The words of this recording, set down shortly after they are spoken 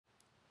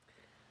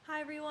Hi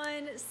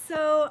everyone.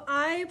 So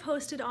I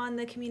posted on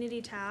the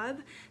community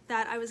tab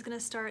that I was going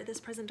to start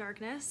This Present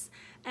Darkness,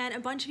 and a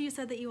bunch of you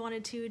said that you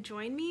wanted to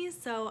join me,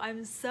 so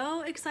I'm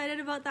so excited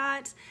about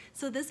that.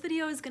 So this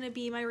video is going to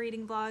be my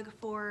reading vlog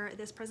for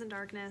This Present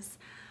Darkness.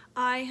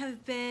 I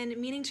have been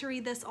meaning to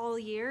read this all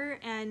year,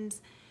 and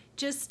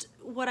just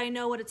what I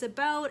know what it's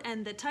about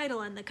and the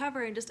title and the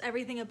cover and just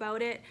everything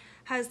about it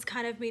has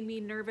kind of made me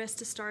nervous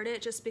to start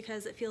it, just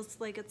because it feels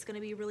like it's going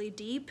to be really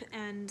deep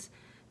and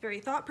very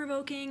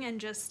thought-provoking,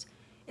 and just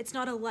it's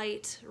not a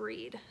light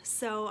read.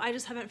 So I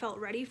just haven't felt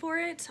ready for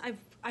it.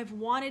 I've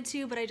wanted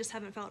to, but I just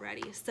haven't felt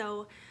ready.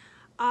 So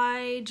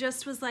I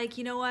just was like,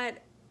 you know what,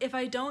 if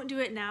I don't do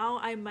it now,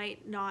 I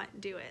might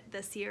not do it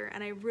this year,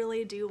 and I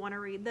really do want to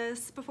read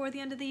this before the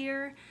end of the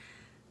year.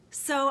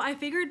 So I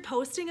figured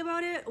posting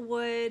about it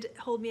would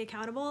hold me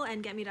accountable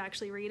and get me to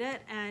actually read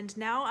it, and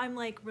now I'm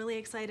like really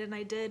excited, and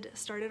I did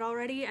start it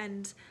already,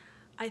 and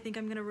I think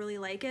I'm gonna really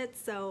like it,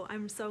 so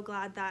I'm so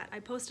glad that I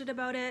posted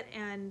about it,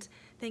 and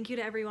thank you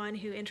to everyone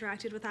who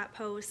interacted with that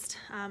post.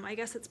 I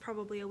guess it's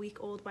probably a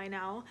week old by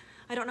now.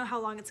 I don't know how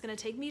long it's gonna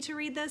take me to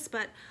read this,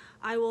 but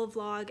I will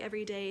vlog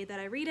every day that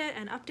I read it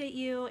and update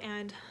you,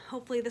 and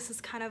hopefully this is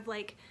kind of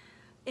like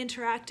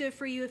interactive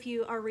for you if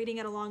you are reading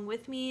it along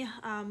with me.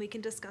 We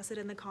can discuss it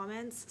in the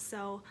comments.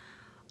 So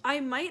I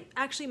might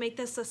actually make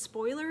this a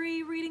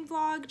spoilery reading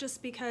vlog,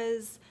 just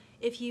because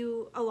if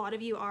a lot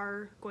of you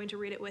are going to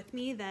read it with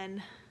me,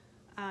 then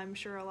I'm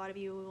sure a lot of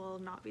you will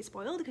not be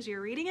spoiled because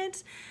you're reading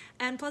it.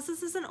 And plus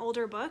this is an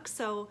older book,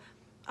 so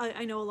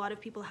I know a lot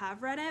of people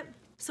have read it.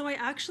 So I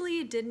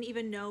actually didn't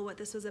even know what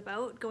this was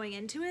about going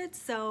into it,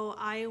 so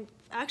I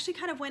actually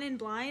kind of went in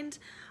blind.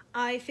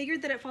 I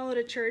figured that it followed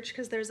a church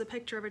because there's a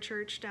picture of a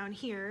church down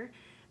here,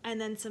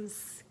 and then some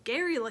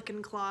scary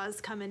looking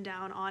claws coming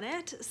down on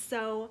it.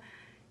 So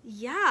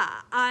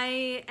yeah,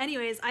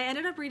 anyways, I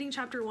ended up reading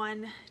chapter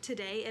 1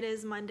 today. It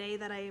is Monday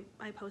that I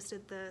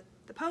posted the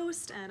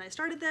post, and I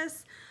started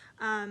this,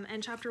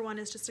 and chapter 1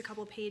 is just a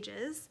couple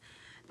pages.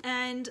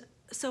 And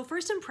so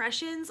first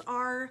impressions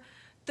are,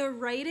 the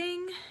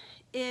writing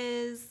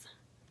is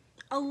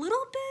a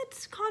little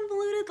bit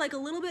convoluted, like a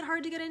little bit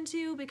hard to get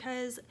into,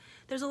 because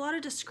there's a lot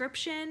of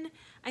description.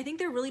 I think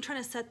they're really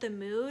trying to set the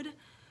mood,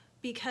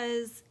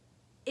 because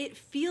it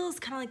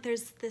feels kind of like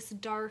there's this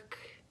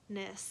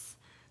darkness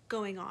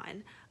going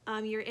on.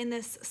 You're in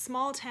this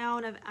small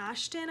town of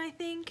Ashton, I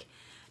think,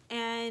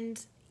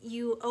 and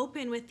you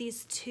open with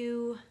these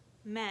two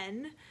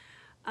men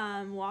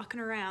walking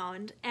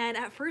around, and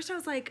at first I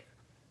was like,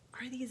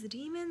 are these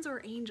demons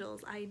or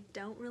angels? I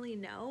don't really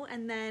know.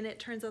 And then it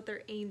turns out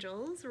they're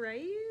angels,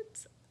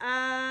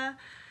 right?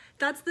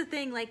 That's the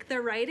thing, like the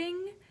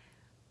writing,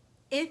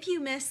 if you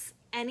miss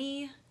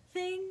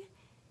anything,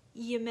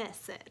 you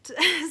miss it.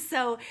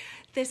 So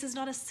this is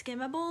not a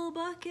skimmable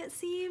book, it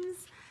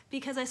seems,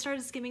 because I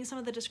started skimming some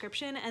of the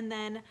description, and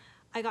then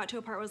I got to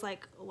a part where I was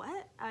like,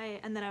 what?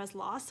 And then I was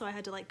lost, so I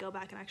had to like go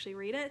back and actually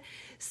read it.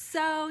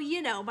 So,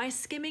 you know, my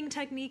skimming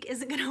technique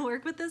isn't gonna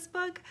work with this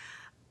book.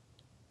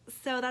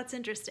 So that's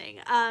interesting.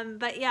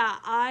 But yeah,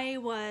 I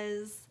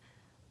was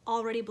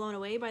already blown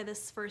away by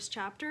this first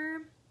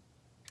chapter.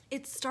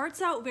 It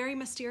starts out very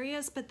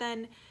mysterious, but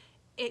then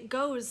it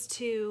goes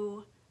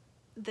to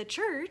the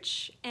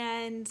church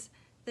and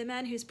the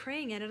man who's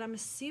praying in it. I'm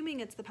assuming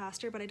it's the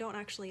pastor, but I don't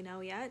actually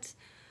know yet.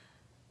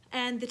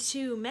 And the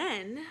two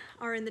men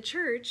are in the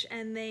church,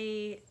 and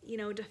they, you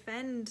know,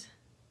 defend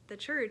the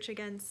church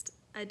against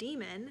a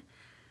demon.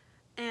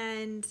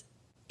 And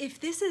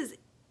if this is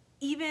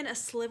even a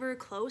sliver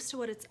close to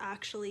what it's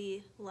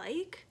actually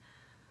like,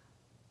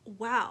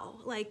 wow,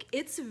 like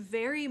it's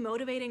very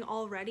motivating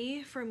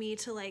already for me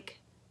to like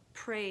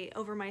pray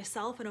over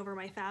myself and over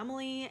my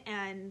family,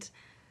 and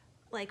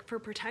like for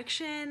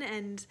protection.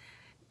 And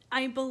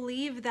I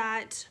believe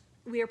that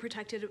we are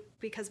protected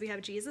because we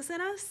have Jesus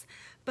in us,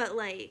 but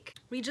like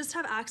we just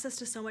have access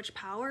to so much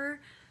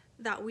power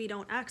that we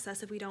don't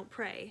access if we don't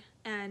pray.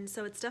 And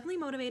so it's definitely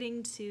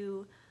motivating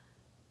to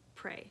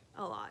pray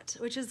a lot,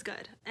 which is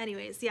good.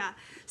 Anyways, yeah,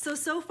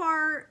 so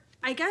far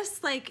I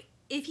guess like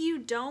if you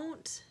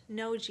don't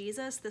know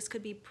Jesus, this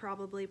could be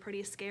probably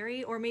pretty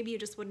scary, or maybe you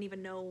just wouldn't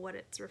even know what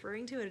it's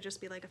referring to. It'd just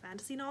be like a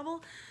fantasy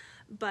novel.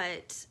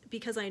 But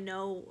because I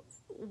know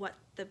what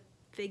the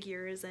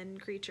figures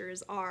and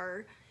creatures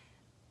are,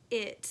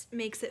 it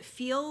makes it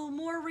feel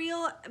more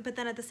real, but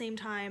then at the same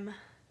time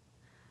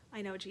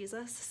I know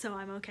Jesus, so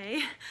I'm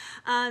okay.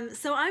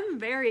 So I'm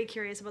very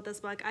curious about this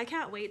book. I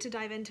can't wait to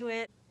dive into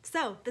it.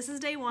 So this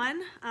is day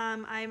 1.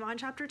 I'm on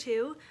chapter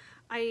 2.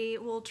 I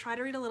will try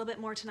to read a little bit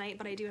more tonight,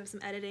 but I do have some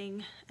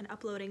editing and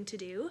uploading to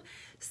do,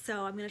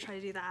 so I'm gonna try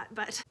to do that.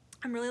 But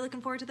I'm really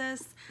looking forward to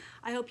this.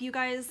 I hope you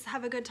guys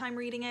have a good time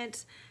reading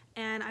it,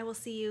 and I will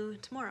see you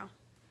tomorrow.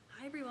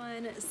 Hi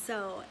everyone.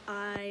 So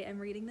I am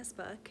reading this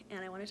book,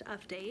 and I wanted to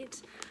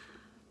update.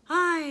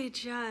 I'm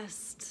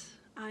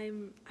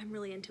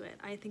really into it.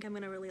 I think I'm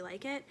gonna really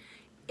like it.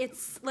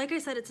 It's, like I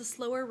said, it's a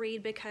slower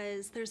read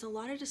because there's a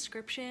lot of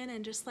description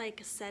and just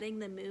like setting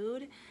the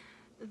mood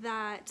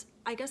that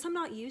I guess I'm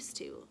not used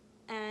to.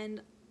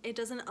 And it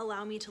doesn't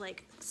allow me to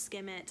like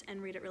skim it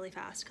and read it really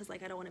fast because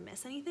like I don't want to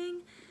miss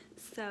anything.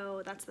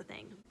 So that's the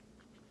thing.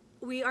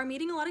 We are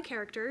meeting a lot of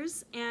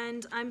characters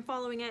and I'm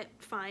following it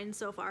fine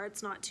so far.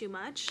 It's not too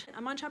much.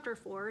 I'm on chapter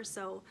 4,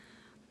 so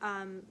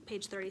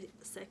page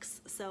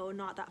 36, so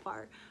not that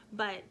far.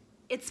 But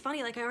it's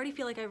funny, like I already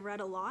feel like I've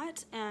read a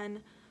lot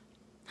and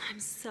I'm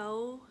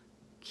so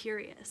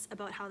curious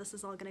about how this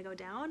is all gonna go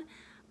down.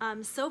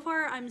 So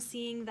far I'm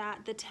seeing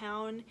that the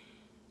town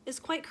is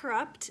quite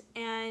corrupt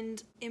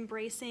and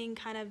embracing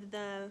kind of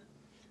the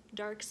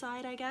dark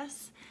side, I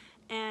guess,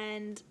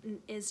 and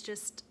is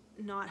just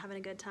not having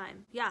a good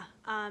time. Yeah,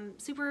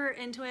 super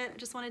into it. I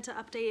just wanted to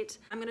update.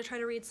 I'm gonna try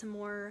to read some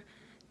more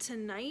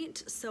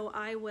tonight, so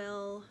I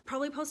will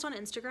probably post on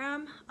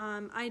Instagram.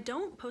 I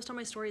don't post on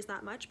my stories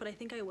that much, but I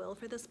think I will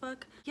for this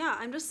book. Yeah,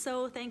 I'm just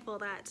so thankful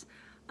that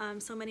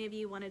so many of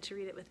you wanted to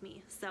read it with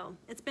me. So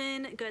it's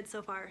been good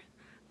so far.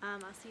 I'll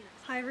see you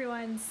next. Hi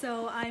everyone,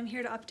 so I'm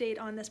here to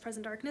update on this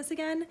Present Darkness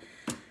again.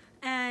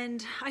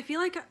 And I feel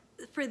like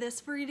for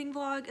this reading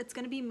vlog, it's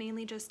gonna be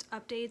mainly just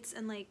updates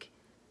and like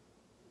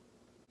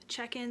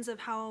check-ins of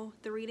how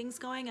the reading's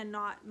going and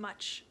not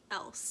much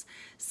else.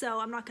 So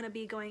I'm not gonna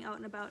be going out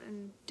and about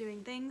and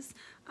doing things.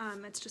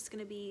 It's just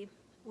gonna be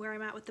where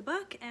I'm at with the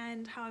book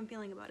and how I'm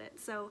feeling about it.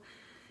 So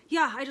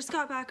yeah, I just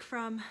got back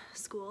from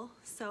school,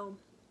 so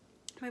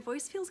my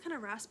voice feels kind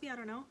of raspy, I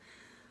don't know.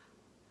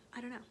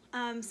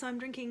 So I'm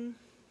drinking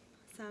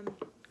some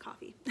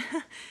coffee.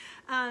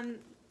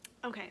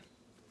 Okay.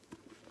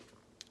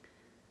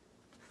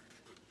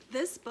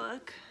 This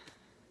book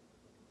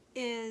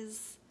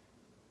it's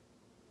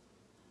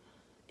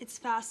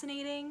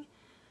fascinating,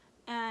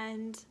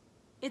 and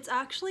it's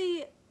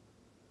actually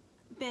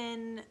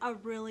been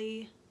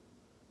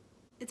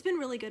it's been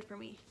really good for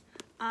me.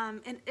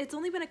 And it's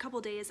only been a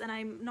couple days and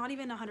I'm not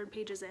even 100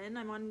 pages in.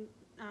 I'm on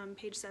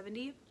page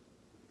 70.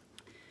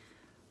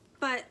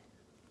 But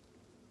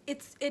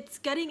it's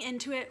getting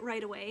into it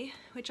right away,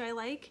 which I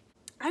like.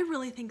 I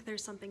really think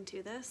there's something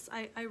to this.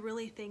 I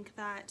really think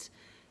that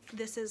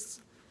this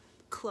is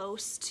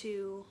close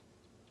to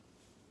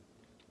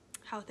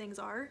how things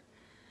are.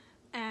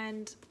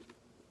 And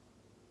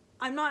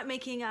I'm not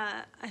making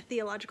a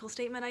theological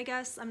statement, I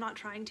guess. I'm not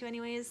trying to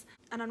anyways.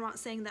 And I'm not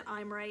saying that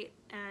I'm right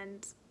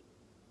and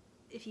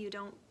if you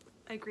don't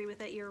agree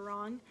with it, you're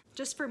wrong.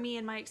 Just for me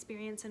and my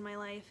experience in my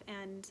life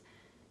and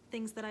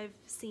things that I've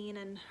seen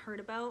and heard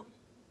about,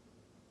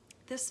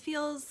 this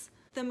feels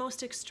the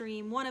most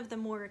extreme, one of the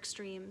more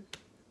extreme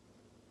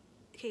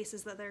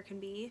cases that there can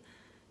be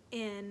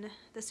in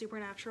the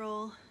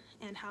supernatural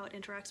and how it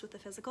interacts with the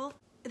physical.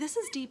 This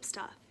is deep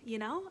stuff, you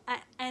know?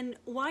 And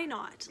why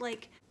not?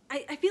 Like,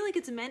 I feel like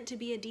it's meant to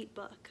be a deep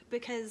book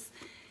because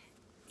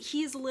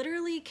he's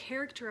literally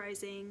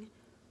characterizing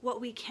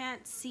what we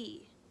can't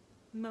see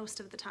most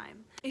of the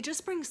time. It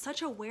just brings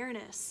such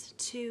awareness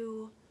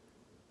to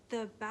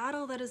the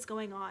battle that is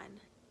going on,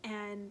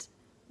 and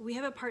we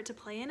have a part to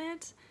play in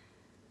it.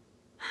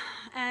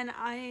 And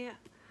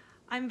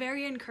I'm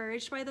very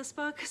encouraged by this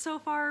book so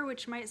far,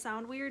 which might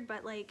sound weird,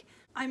 but like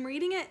I'm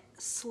reading it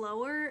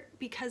slower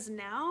because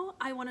now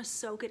I want to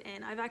soak it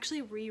in. I've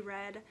actually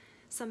reread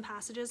some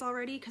passages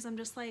already because I'm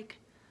just like,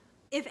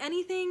 if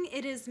anything,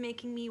 it is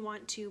making me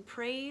want to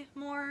pray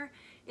more.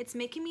 It's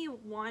making me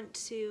want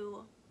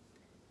to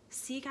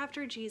seek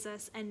after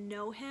Jesus and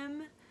know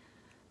him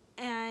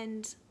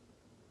and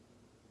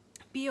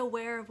be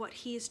aware of what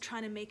he's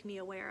trying to make me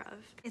aware of.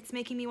 It's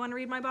making me want to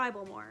read my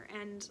Bible more,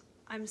 and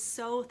I'm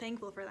so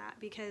thankful for that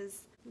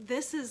because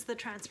this is the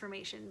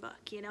transformation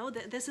book, you know?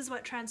 This is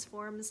what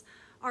transforms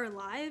our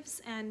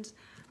lives, and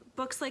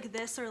books like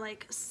this are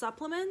like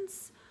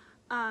supplements,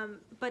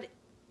 but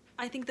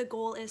I think the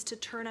goal is to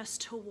turn us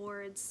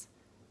towards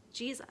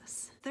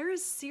Jesus. There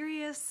is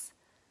serious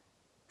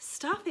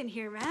stuff in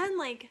here, man.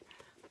 Like,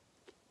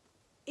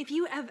 if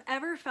you have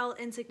ever felt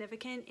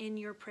insignificant in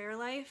your prayer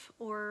life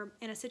or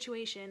in a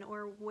situation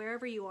or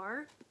wherever you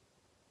are,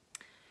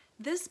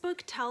 this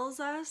book tells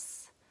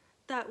us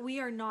that we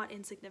are not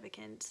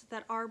insignificant,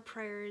 that our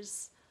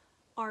prayers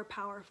are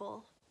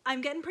powerful.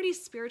 I'm getting pretty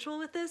spiritual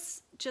with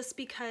this just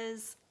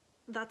because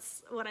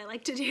that's what I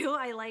like to do.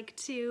 I like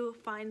to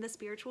find the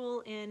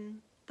spiritual in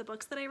the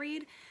books that I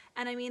read.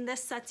 And I mean,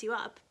 this sets you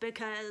up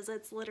because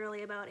it's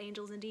literally about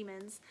angels and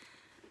demons.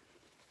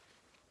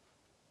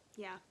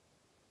 Yeah.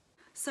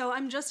 So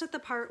I'm just at the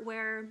part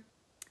where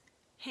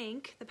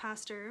Hank, the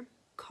pastor,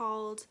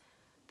 called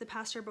the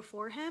pastor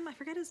before him. I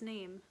forget his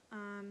name.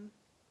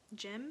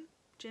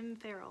 Jim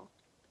Farrell.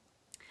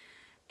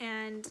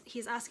 And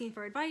he's asking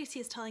for advice.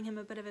 He's telling him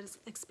a bit of his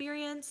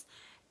experience.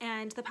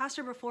 And the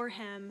pastor before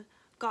him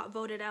got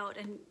voted out.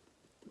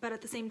 But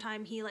at the same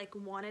time, he like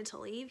wanted to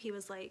leave. He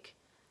was like,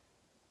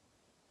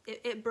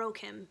 it broke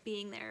him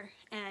being there.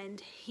 And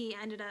he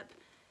ended up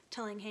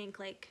telling Hank,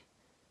 like,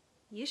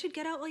 you should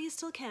get out while you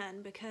still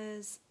can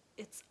because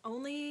it's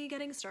only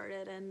getting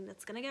started and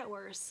it's gonna get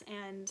worse.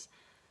 And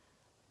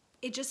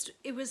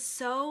it was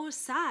so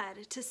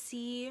sad to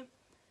see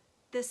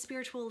this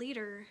spiritual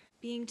leader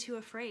being too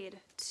afraid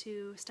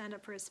to stand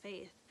up for his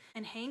faith.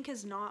 And Hank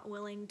is not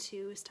willing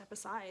to step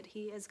aside.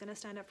 He is going to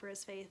stand up for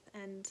his faith,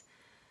 and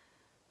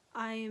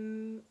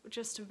I'm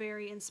just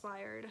very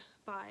inspired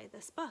by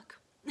this book.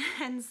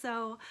 And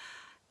so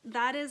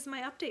that is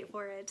my update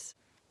for it.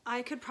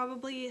 I could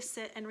probably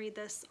sit and read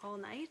this all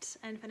night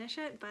and finish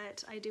it,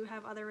 but I do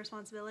have other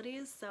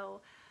responsibilities, so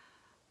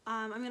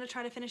I'm going to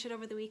try to finish it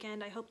over the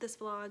weekend. I hope this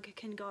vlog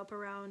can go up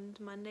around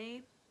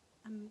Monday.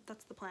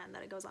 That's the plan,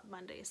 that it goes up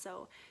Monday.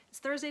 So it's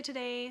Thursday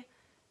today,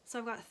 so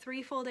I've got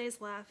 3 full days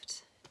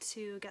left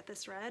to get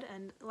this read,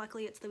 and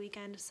luckily it's the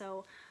weekend,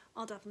 so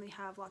I'll definitely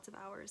have lots of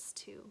hours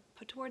to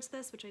put towards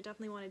this, which I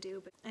definitely want to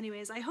do. But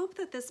anyways, I hope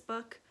that this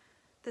book,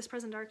 This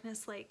Present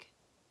Darkness, like,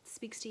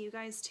 speaks to you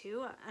guys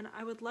too, and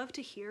I would love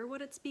to hear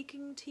what it's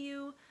speaking to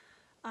you.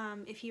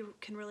 If you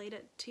can relate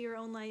it to your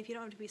own life, you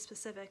don't have to be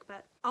specific,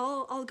 but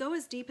I'll go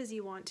as deep as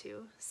you want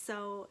to.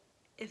 So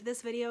if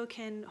this video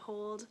can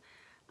hold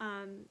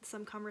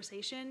some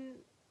conversation,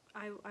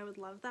 I would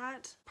love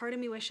that. Part of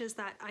me wishes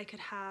that I could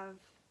have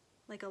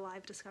like a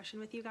live discussion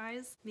with you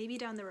guys, maybe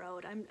down the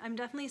road. I'm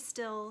definitely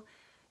still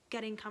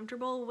getting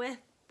comfortable with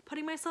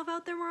putting myself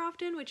out there more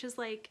often, which is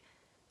like,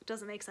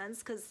 doesn't make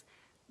sense,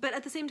 but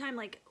at the same time,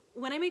 like,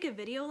 when I make a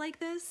video like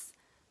this,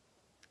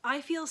 I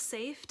feel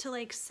safe to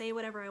like say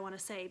whatever I want to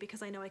say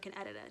because I know I can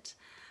edit it.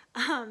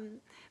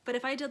 But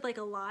if I did like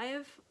a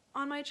live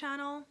on my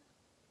channel,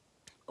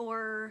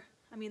 or,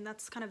 I mean,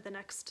 that's kind of the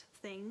next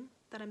thing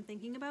that I'm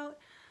thinking about,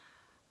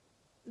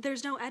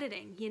 there's no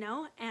editing, you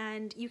know?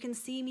 And you can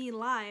see me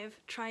live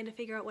trying to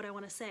figure out what I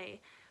want to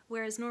say,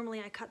 whereas normally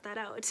I cut that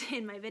out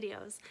in my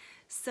videos.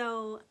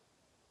 So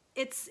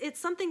it's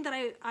something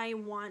that I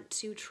want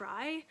to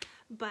try,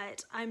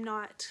 but I'm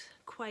not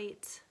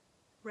quite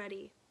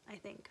ready, I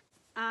think.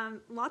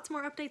 Lots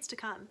more updates to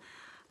come,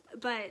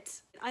 but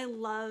I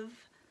love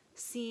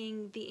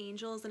seeing the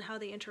angels and how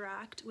they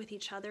interact with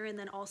each other, and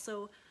then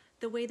also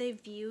the way they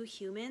view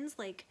humans.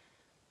 Like,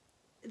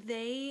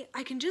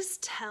 I can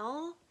just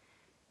tell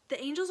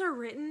the angels are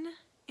written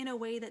in a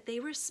way that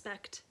they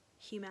respect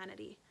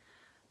humanity.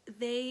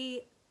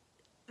 They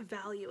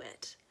value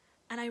it.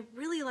 And I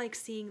really like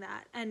seeing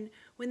that. And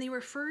when they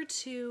refer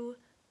to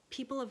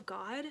people of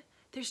God,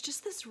 there's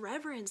just this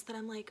reverence that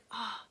I'm like,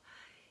 oh,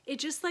 it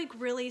just like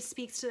really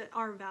speaks to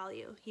our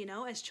value, you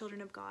know, as children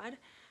of God.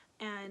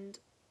 And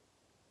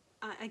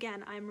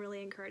again, I'm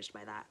really encouraged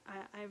by that.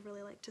 I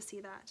really like to see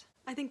that.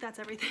 I think that's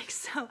everything.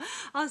 So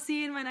I'll see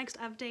you in my next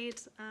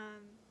update.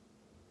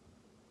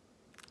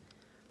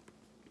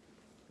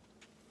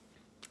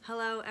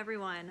 Hello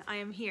everyone, I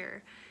am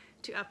here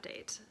to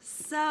update.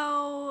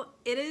 So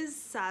it is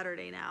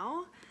Saturday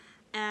now,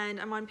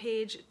 and I'm on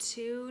page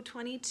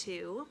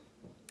 222,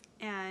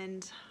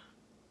 and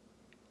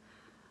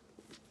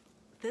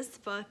this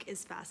book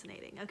is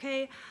fascinating,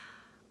 okay?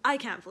 I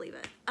can't believe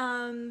it.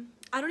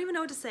 I don't even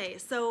know what to say.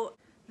 So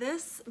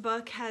this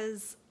book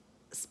has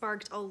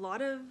sparked a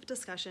lot of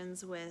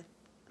discussions with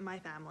my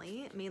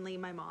family, mainly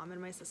my mom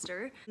and my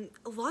sister.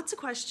 Lots of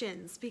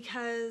questions,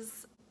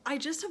 because I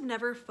just have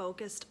never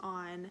focused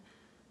on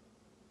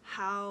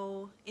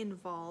how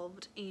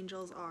involved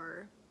angels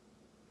are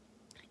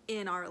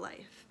in our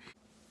life.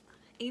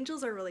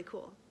 Angels are really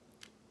cool,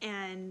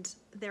 and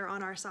they're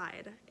on our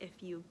side if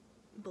you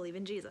believe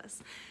in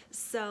Jesus.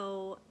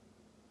 So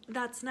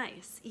that's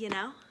nice, you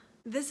know?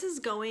 This is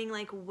going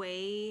like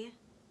way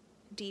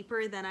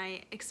deeper than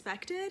I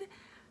expected,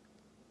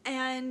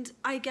 and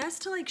I guess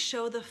to like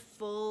show the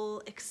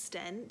full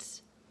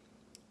extent,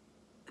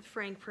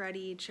 Frank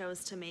Peretti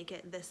chose to make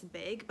it this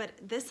big, but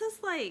this feels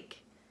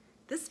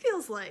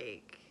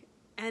like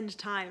end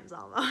times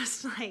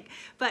almost, like,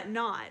 but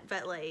not,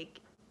 but like,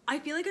 I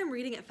feel like I'm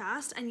reading it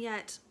fast, and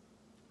yet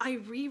I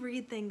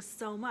reread things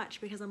so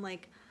much because I'm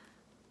like,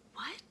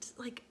 what?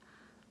 Like,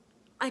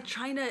 I'm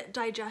trying to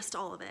digest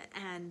all of it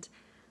and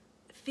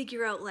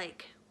figure out,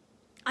 like,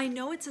 I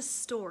know it's a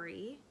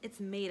story,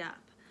 it's made up,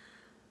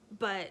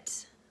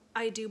 but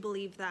I do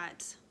believe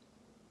that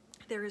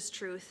there is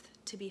truth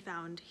to be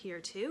found here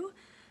too,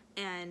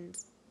 and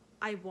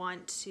I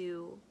want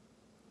to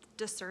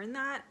discern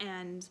that,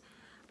 and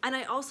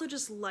I also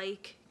just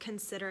like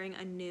considering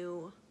a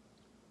new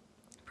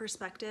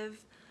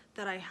perspective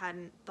that I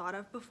hadn't thought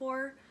of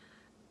before.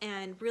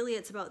 And really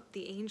it's about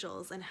the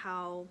angels and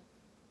how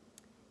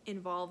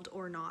involved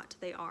or not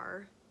they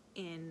are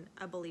in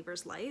a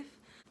believer's life.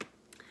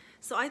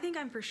 So I think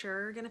I'm for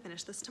sure gonna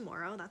finish this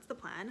tomorrow. That's the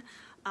plan.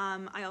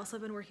 I also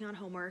have been working on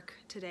homework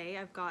today.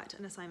 I've got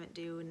an assignment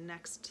due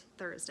next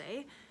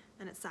Thursday,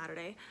 and it's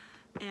Saturday,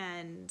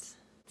 and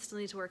still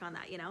need to work on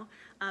that, you know?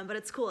 But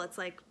it's cool. It's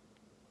like,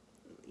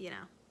 you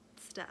know,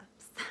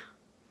 steps.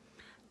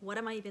 What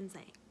am I even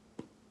saying?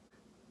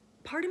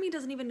 Part of me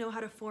doesn't even know how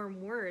to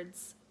form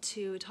words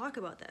to talk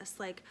about this.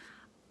 Like,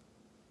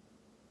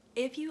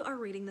 if you are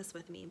reading this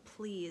with me,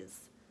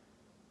 please,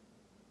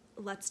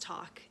 let's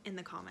talk in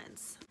the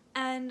comments.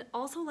 And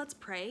also, let's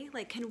pray.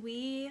 Like, can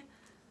we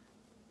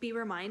be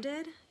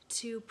reminded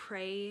to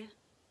pray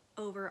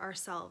over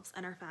ourselves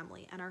and our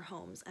family and our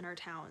homes and our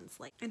towns,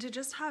 like, and to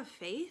just have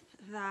faith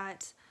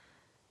that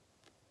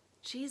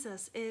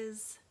Jesus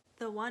is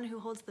the one who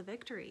holds the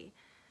victory.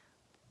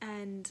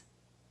 And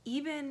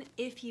even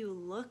if you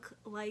look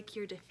like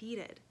you're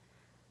defeated,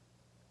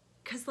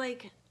 because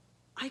like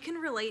I can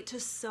relate to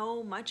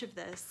so much of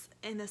this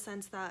in the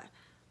sense that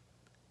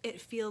it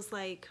feels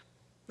like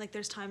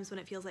there's times when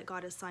it feels like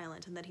God is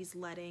silent and that he's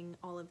letting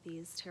all of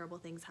these terrible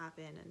things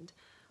happen, and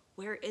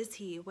where is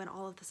he when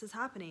all of this is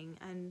happening?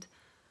 And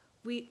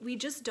we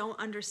just don't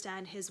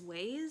understand his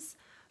ways.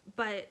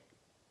 But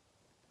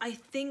I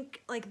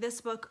think like this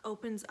book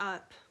opens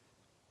up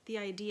the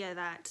idea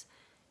that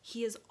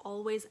he is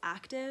always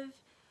active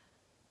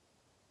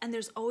and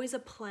there's always a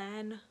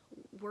plan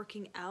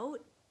working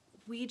out.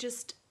 We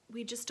just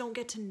don't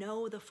get to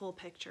know the full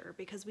picture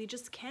because we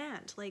just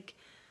can't. Like,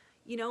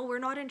 you know, we're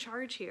not in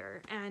charge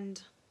here,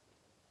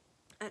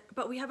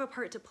 but we have a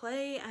part to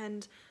play,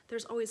 and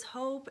there's always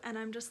hope. And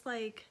I'm just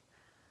like,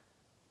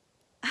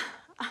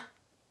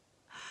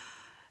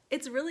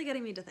 it's really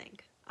getting me to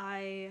think.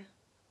 I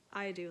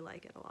do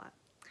like it a lot,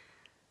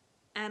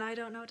 and I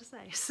don't know what to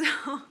say. So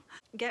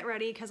get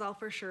ready, because I'll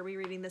for sure be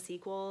reading the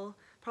sequel.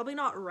 Probably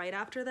not right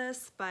after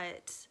this,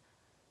 but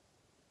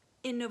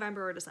in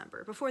November or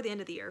December, before the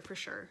end of the year for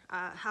sure.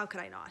 How could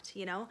I not,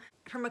 you know?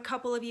 From a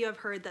couple of you I've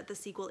heard that the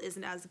sequel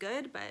isn't as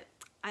good, but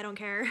I don't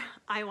care.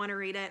 I want to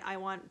read it. I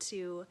want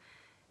to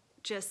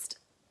just,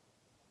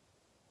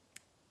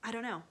 I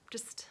don't know,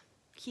 just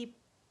keep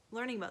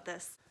learning about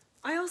this.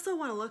 I also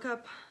want to look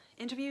up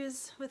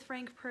interviews with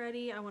Frank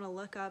Peretti. I want to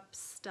look up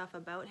stuff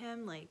about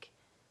him, like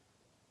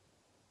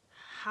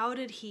how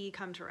did he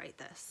come to write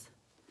this?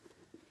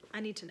 I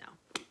need to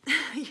know,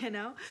 you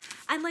know?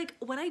 And like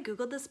when I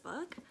Googled this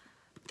book,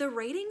 the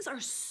ratings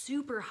are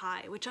super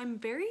high, which I'm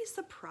very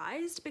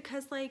surprised,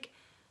 because like,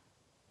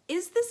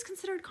 is this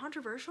considered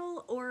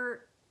controversial,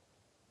 or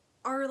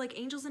are like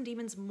Angels and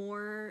Demons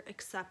more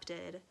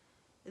accepted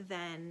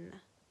than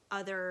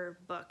other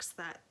books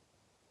that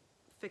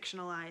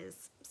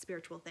fictionalize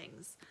spiritual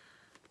things?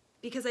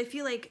 Because I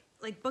feel like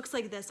books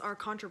like this are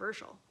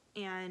controversial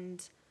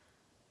and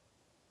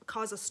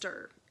cause a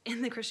stir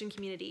in the Christian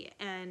community,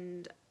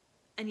 and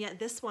yet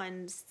this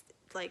one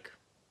like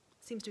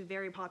seems to be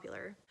very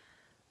popular.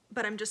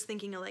 But I'm just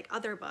thinking of like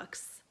other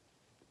books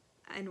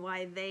and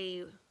why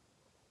they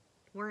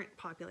weren't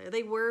popular.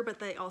 They were, but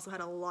they also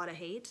had a lot of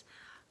hate.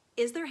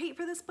 Is there hate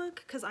for this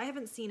book? Because I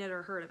haven't seen it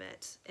or heard of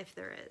it, if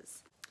there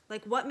is.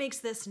 Like, what makes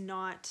this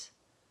not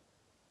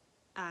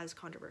as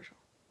controversial,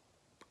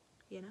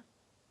 you know?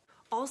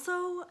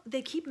 Also,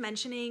 they keep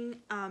mentioning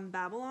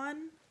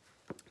Babylon,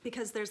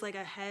 because there's like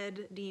a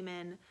head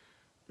demon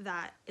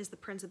that is the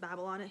Prince of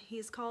Babylon,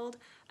 he's called,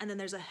 and then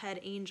there's a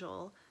head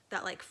angel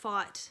that like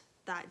fought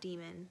that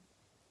demon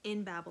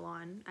in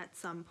Babylon at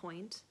some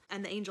point,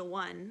 and the angel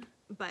won.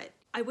 But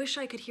I wish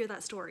I could hear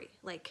that story,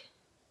 like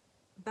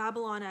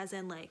Babylon as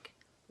in like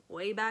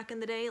way back in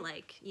the day,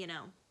 like, you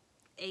know,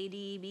 AD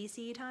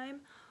BC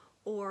time,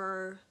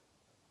 or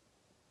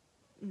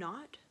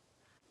not.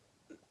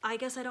 I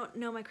guess I don't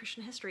know my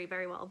Christian history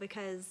very well,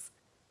 because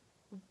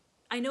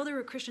I know there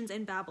were Christians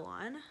in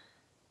Babylon,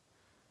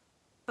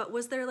 but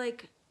was there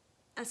like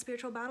a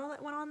spiritual battle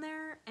that went on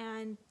there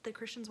and the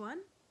Christians won?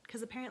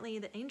 Because apparently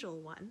the angel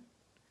won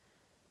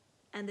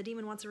and the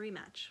demon wants a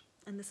rematch,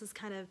 and this is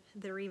kind of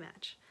the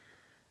rematch.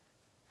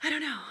 I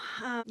don't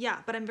know. Yeah,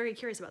 but I'm very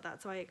curious about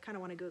that, so I kind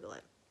of want to Google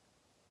it.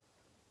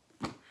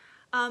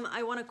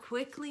 I want to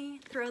quickly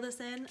throw this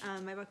in.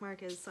 My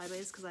bookmark is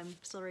sideways because I'm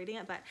still reading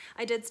it, but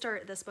I did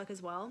start this book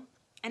as well,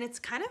 and it's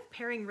kind of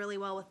pairing really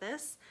well with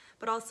this,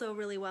 but also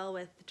really well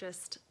with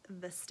just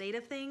the state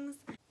of things,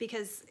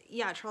 because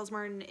yeah, Charles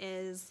Martin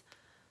is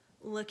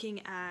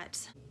looking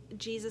at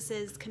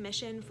Jesus's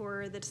commission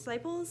for the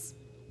disciples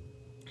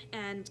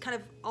and kind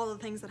of all the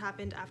things that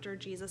happened after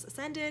Jesus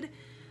ascended,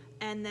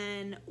 and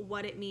then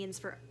what it means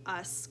for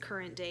us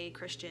current day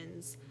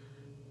Christians.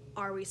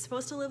 Are we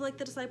supposed to live like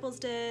the disciples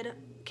did?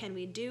 Can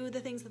we do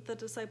the things that the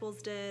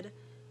disciples did?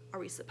 Are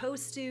we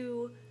supposed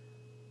to?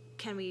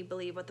 Can we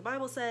believe what the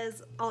Bible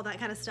says? All that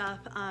kind of stuff.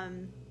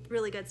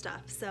 Really good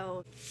stuff.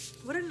 So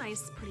what a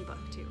nice, pretty book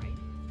too, right?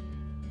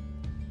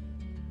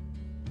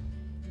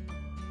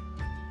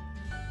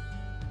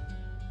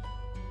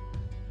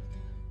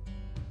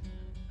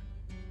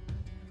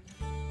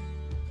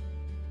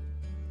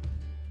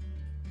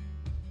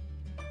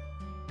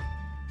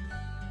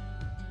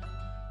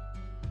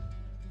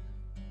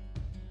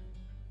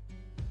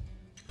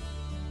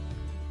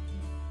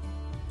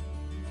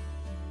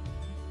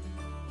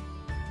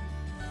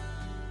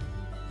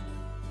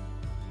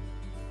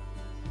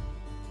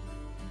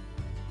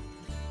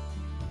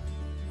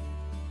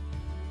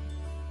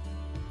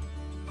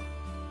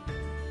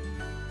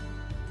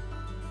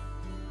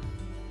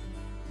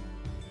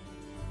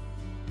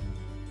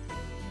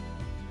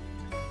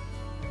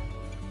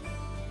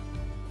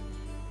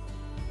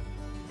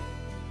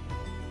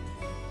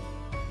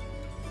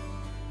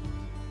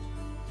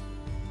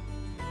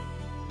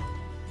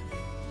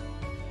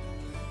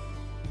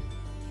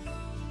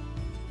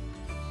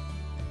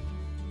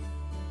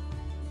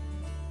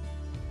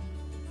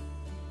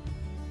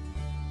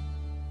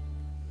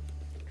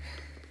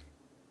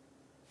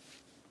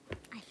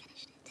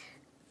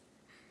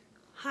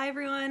 Hi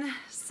everyone.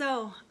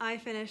 So I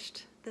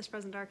finished This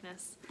Present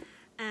Darkness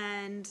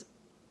and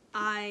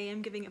I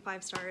am giving it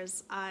 5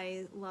 stars.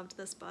 I loved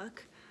this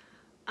book.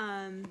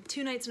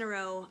 2 nights in a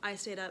row I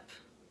stayed up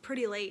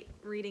pretty late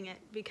reading it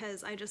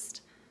because I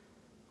just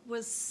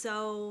was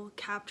so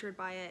captured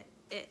by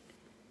it.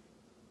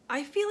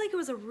 I feel like it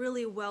was a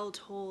really well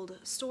told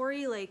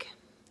story. Like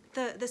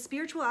the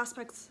spiritual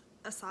aspects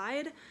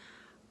aside,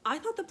 I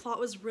thought the plot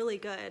was really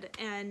good,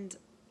 and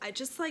I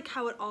just like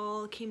how it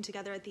all came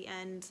together at the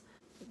end.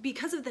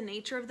 Because of the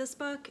nature of this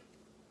book,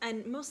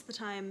 and most of the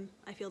time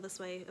I feel this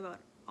way about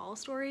all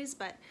stories,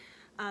 but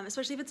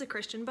especially if it's a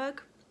Christian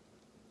book,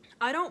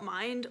 I don't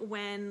mind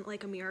when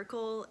like a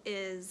miracle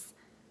is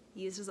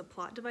used as a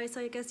plot device,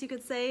 I guess you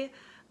could say.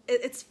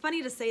 It's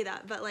funny to say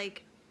that, but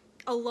like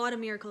a lot of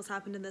miracles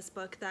happened in this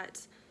book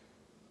that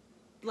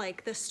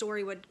like the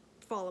story would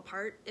fall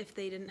apart if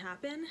they didn't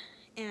happen,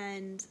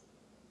 and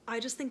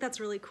I just think that's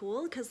really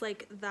cool because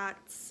like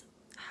that's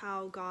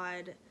how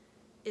God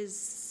is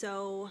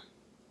so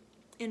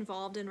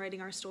involved in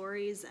writing our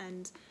stories,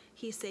 and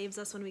he saves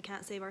us when we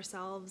can't save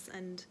ourselves.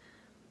 And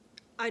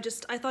I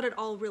thought it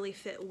all really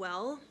fit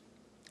well.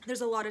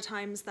 There's a lot of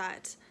times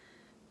that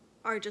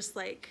are just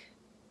like,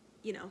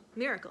 you know,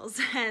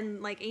 miracles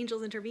and like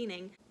angels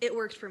intervening. It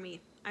worked for me.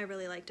 I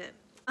really liked it.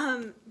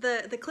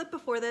 The clip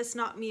before this,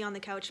 not me on the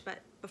couch, but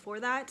before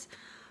that,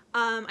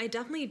 I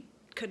definitely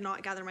could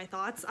not gather my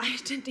thoughts. I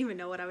didn't even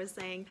know what I was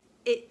saying.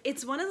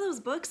 It's one of those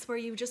books where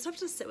you just have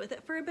to sit with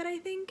it for a bit, I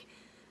think,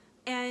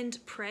 and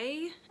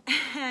pray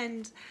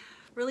and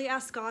really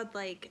ask God,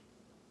 like,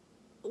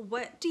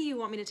 what do you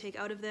want me to take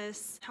out of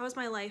this? How is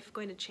my life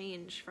going to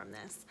change from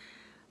this?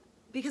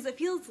 Because it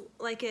feels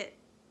like it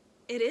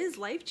is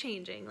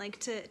life-changing, like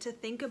to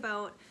think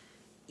about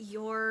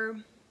your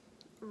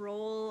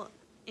role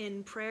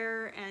in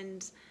prayer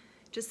and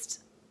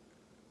just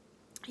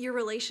your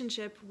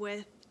relationship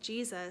with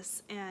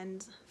Jesus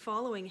and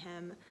following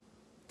him.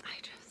 I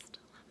just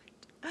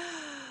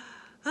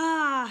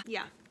love it.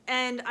 Yeah.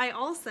 And I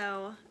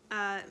also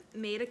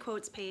made a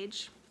quotes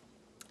page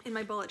in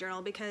my bullet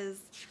journal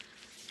because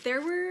there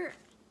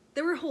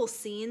were whole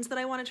scenes that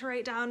I wanted to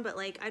write down, but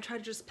like I tried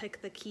to just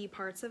pick the key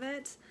parts of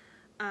it.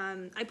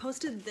 I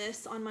posted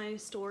this on my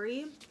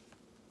story,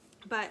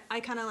 but I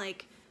kind of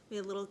like made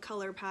a little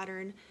color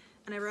pattern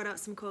and I wrote out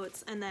some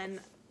quotes, and then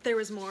there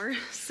was more,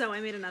 so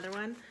I made another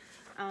one.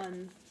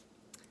 And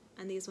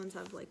these ones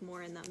have like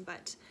more in them,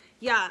 but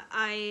yeah,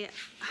 I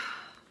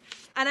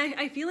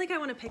feel like I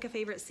want to pick a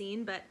favorite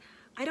scene, but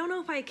I don't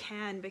know if I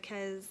can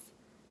because,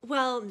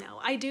 well, no,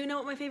 I do know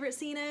what my favorite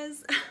scene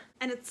is,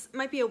 and it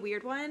might be a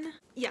weird one.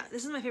 Yeah,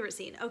 this is my favorite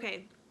scene.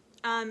 Okay,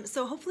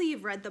 so hopefully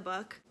you've read the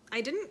book.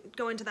 I didn't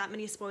go into that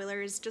many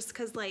spoilers just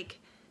because like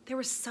there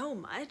was so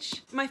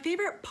much. My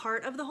favorite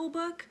part of the whole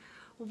book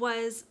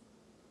was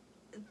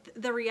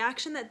the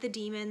reaction that the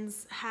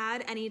demons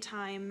had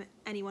anytime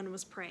anyone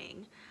was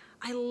praying.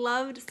 I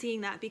loved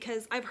seeing that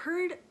because I've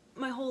heard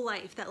my whole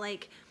life that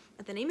like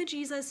at the name of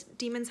Jesus,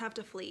 demons have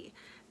to flee,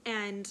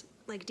 and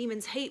like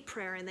demons hate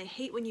prayer and they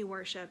hate when you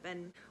worship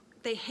and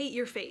they hate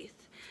your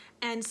faith.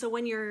 And so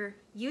when you're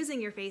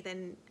using your faith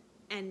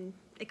and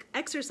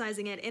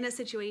exercising it in a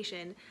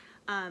situation,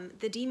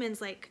 the demons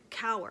like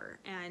cower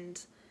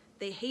and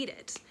they hate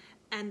it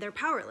and they're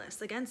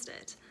powerless against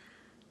it.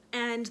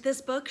 And this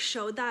book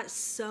showed that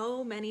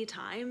so many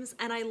times,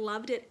 and I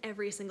loved it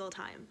every single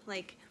time.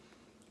 Like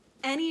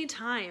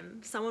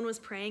anytime someone was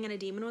praying and a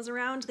demon was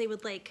around, they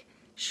would like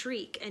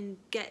shriek and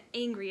get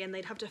angry and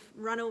they'd have to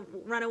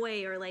run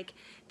away, or like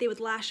they would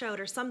lash out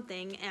or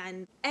something.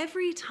 And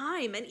every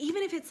time, and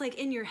even if it's like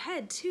in your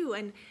head too,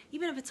 and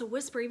even if it's a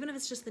whisper, even if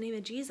it's just the name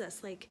of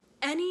Jesus, like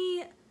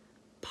any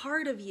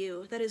part of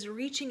you that is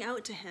reaching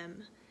out to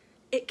him,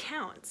 it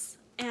counts.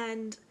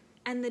 And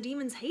the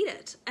demons hate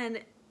it. And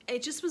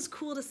it just was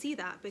cool to see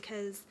that,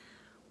 because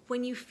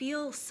when you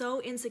feel so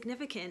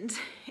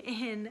insignificant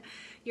in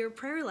your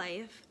prayer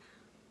life,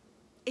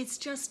 it's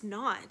just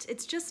not.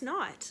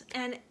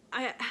 And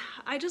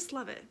I just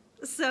love it.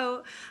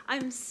 So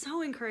I'm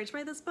so encouraged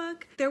by this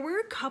book. There were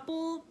a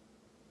couple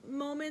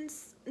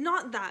moments,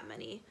 not that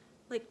many,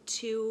 like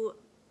 2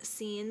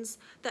 scenes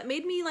that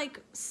made me like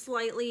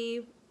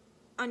slightly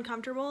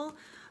uncomfortable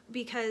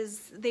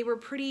because they were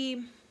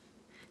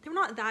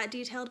not that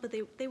detailed, but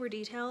they were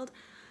detailed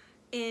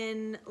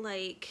in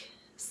like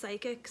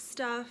psychic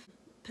stuff,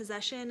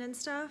 possession and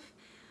stuff.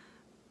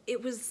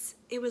 It was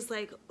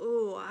like,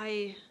 oh,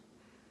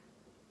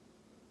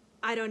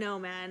 I don't know,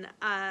 man.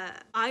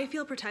 I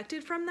feel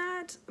protected from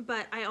that,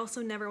 but I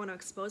also never want to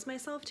expose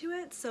myself to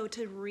it, so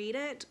to read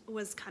it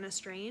was kind of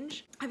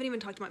strange. I haven't even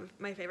talked about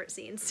my favorite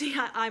scenes.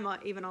 Yeah, I'm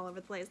even all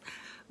over the place.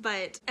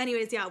 But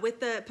anyways, yeah, with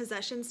the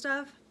possession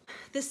stuff,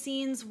 the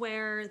scenes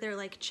where they're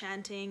like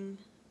chanting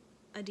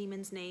a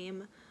demon's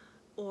name,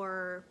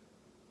 or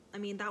I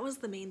mean, that was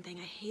the main thing.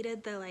 I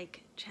hated the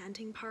like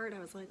chanting part.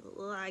 I was like,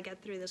 I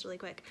get through this really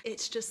quick.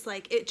 It's just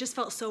like, it just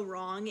felt so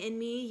wrong in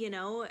me, you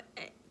know,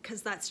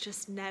 because that's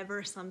just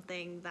never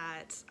something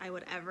that I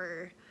would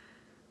ever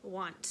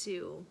want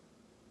to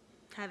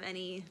have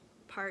any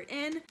part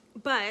in.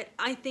 But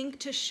I think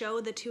to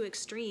show the two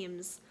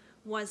extremes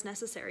was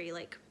necessary,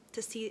 like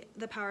to see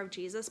the power of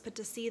Jesus, but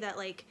to see that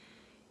like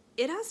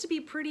it has to be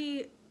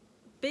pretty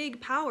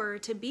big power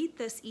to beat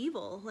this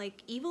evil.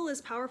 Like evil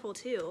is powerful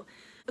too.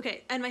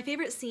 Okay, and my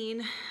favorite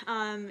scene,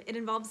 it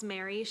involves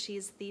Mary.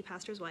 She's the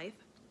pastor's wife.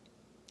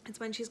 It's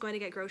when she's going to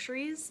get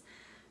groceries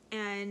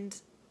and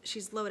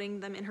she's loading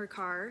them in her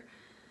car,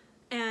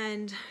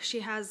 and she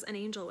has an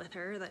angel with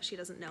her that she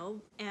doesn't know,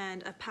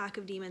 and a pack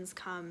of demons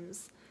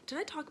comes. Did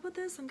I talk about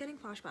this? I'm getting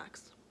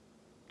flashbacks.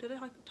 Did I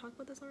talk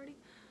about this already?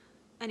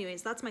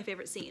 Anyways, that's my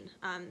favorite scene.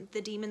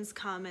 The demons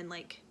come and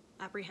like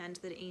apprehend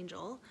the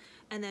angel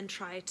and then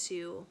try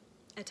to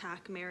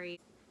attack Mary.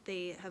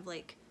 They have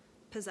like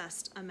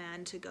possessed a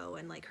man to go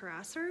and like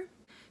harass her.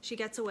 She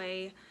gets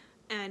away,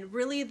 and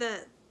really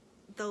the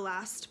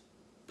last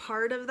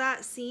part of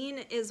that scene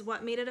is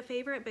what made it a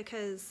favorite,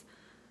 because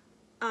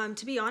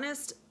to be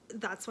honest,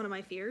 that's one of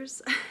my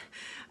fears,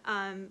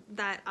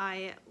 that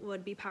I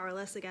would be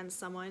powerless against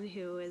someone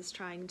who is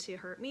trying to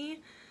hurt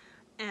me.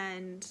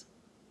 And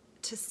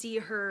to see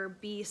her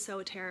be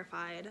so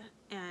terrified,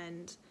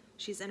 and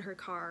she's in her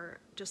car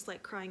just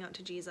like crying out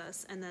to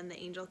Jesus, and then the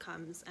angel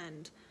comes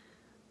and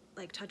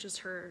like touches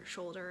her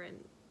shoulder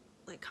and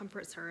like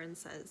comforts her and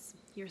says,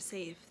 "You're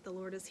safe, the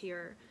Lord is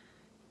here,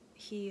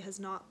 he has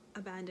not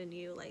abandoned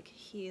you, like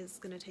he is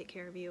gonna take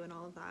care of you," and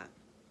all of that.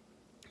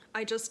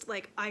 I just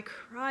like, I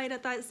cried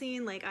at that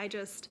scene. Like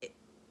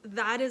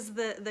that is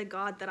the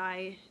God that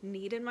I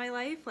need in my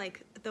life,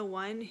 like the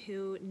one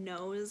who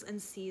knows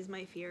and sees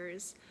my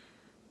fears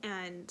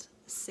and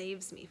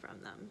saves me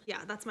from them.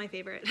 Yeah, that's my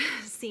favorite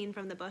scene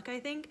from the book, I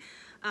think.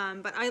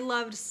 But I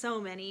loved so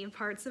many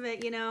parts of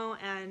it, you know,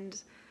 and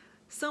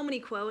so many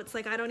quotes.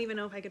 Like I don't even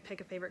know if I could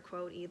pick a favorite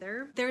quote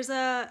either. There's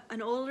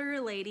an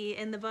older lady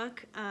in the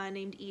book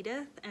named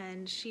Edith,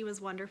 and she was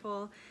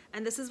wonderful.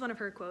 And this is one of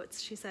her quotes.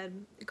 She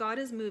said, "God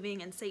is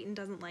moving and Satan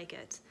doesn't like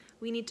it.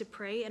 We need to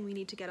pray and we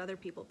need to get other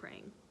people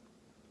praying."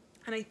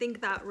 And I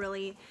think that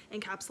really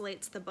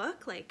encapsulates the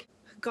book. Like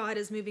God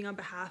is moving on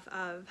behalf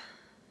of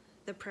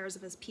the prayers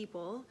of his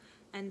people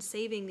and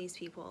saving these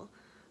people,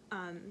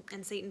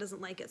 and Satan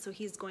doesn't like it, so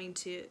he's going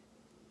to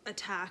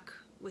attack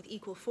with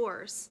equal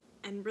force.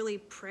 And really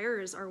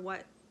prayers are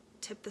what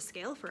tip the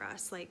scale for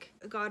us. Like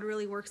God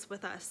really works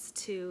with us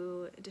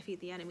to defeat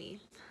the enemy.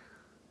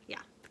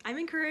 Yeah, I'm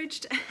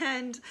encouraged,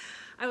 and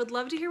I would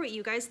love to hear what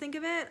you guys think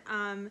of it.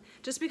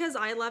 Just because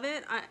I love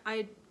it,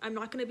 I'm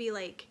not gonna be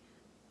like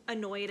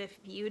annoyed if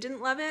you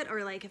didn't love it,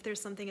 or like if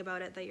there's something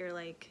about it that you're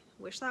like,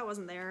 wish that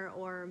wasn't there,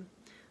 or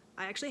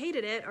I actually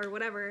hated it, or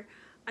whatever.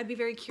 I'd be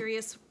very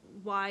curious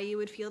why you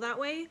would feel that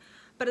way.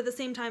 But at the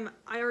same time,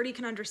 I already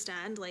can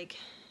understand, like,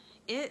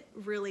 it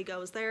really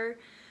goes there.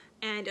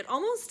 And it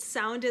almost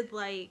sounded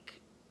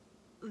like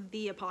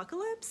the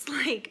apocalypse.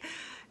 Like,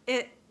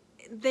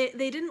 they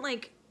didn't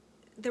like,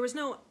 there was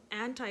no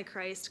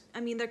Antichrist. I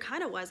mean, there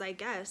kind of was, I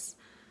guess.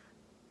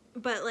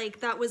 But like,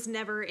 that was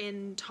never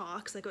in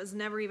talks. Like, it was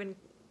never even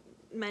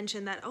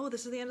mentioned that, oh,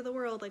 this is the end of the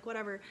world, like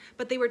whatever.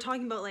 But they were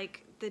talking about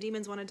like the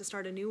demons wanted to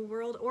start a new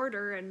world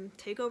order and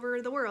take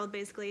over the world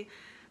basically,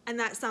 and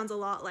that sounds a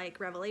lot like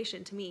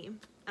Revelation to me.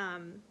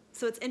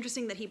 So it's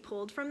interesting that he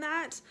pulled from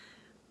that,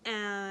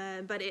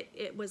 but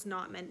it was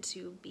not meant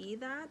to be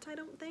that, I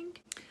don't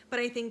think. But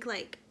I think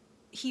like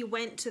he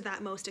went to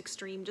that most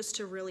extreme just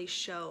to really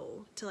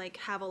show, to like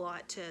have a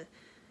lot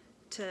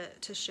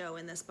to show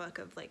in this book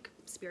of like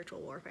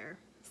spiritual warfare.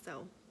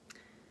 So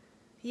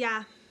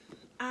yeah,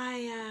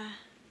 I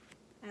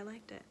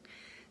liked it.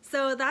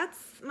 So that's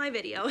my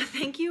video.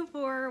 Thank you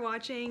for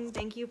watching.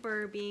 Thank you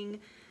for being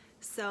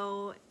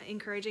so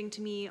encouraging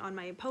to me on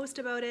my post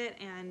about it.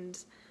 And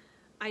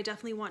I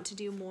definitely want to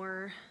do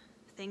more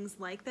things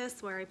like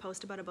this where I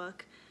post about a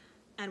book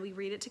and we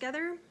read it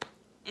together.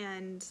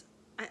 And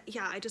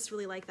yeah, I just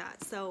really like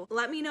that. So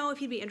let me know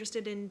if you'd be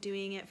interested in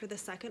doing it for the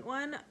second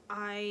one.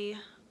 I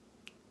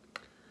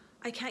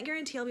can't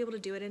guarantee I'll be able to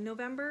do it in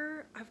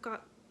November. I've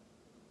got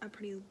a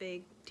pretty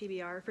big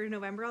TBR for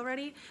November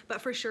already,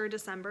 but for sure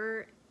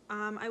December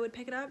I would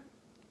pick it up.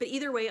 But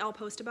either way, I'll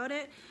post about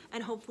it,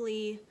 and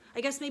hopefully, I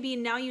guess maybe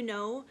now you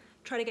know,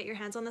 try to get your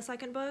hands on the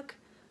second book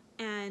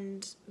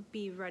and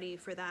be ready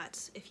for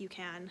that if you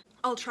can.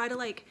 I'll try to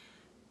like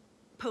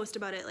post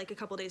about it like a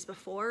couple days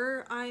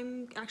before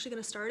I'm actually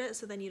gonna start it,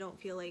 so then you don't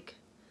feel like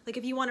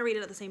if you want to read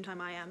it at the same time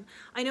I am.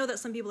 I know that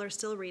some people are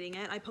still reading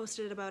it. I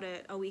posted about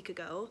it a week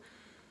ago,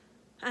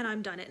 and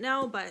I'm done it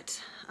now,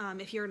 but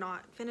if you're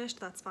not finished,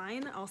 that's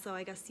fine. Also,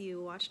 I guess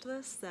you watched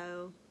this,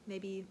 so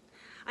maybe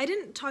I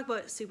didn't talk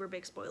about super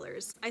big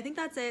spoilers. I think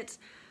that's it.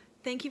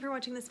 Thank you for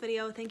watching this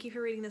video. Thank you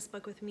for reading this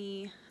book with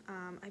me.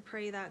 I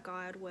pray that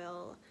God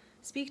will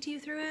speak to you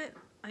through it.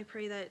 I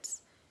pray that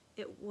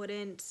it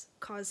wouldn't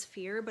cause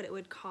fear, but it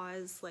would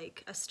cause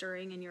like a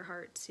stirring in your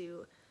heart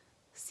to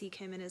seek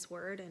him in his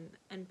word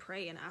and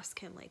pray and ask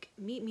him, like,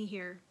 meet me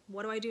here.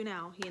 What do I do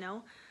now? You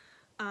know?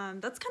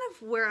 That's kind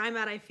of where I'm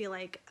at. I feel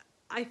like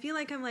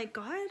I'm like,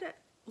 God,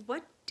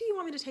 what do you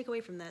want me to take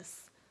away from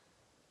this?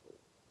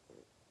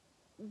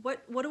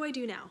 what do I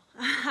do now?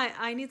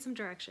 I need some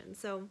direction.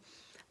 So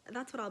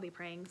that's what I'll be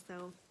praying.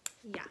 So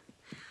yeah.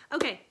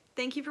 Okay.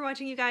 Thank you for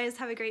watching, you guys.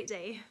 Have a great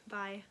day.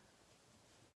 Bye.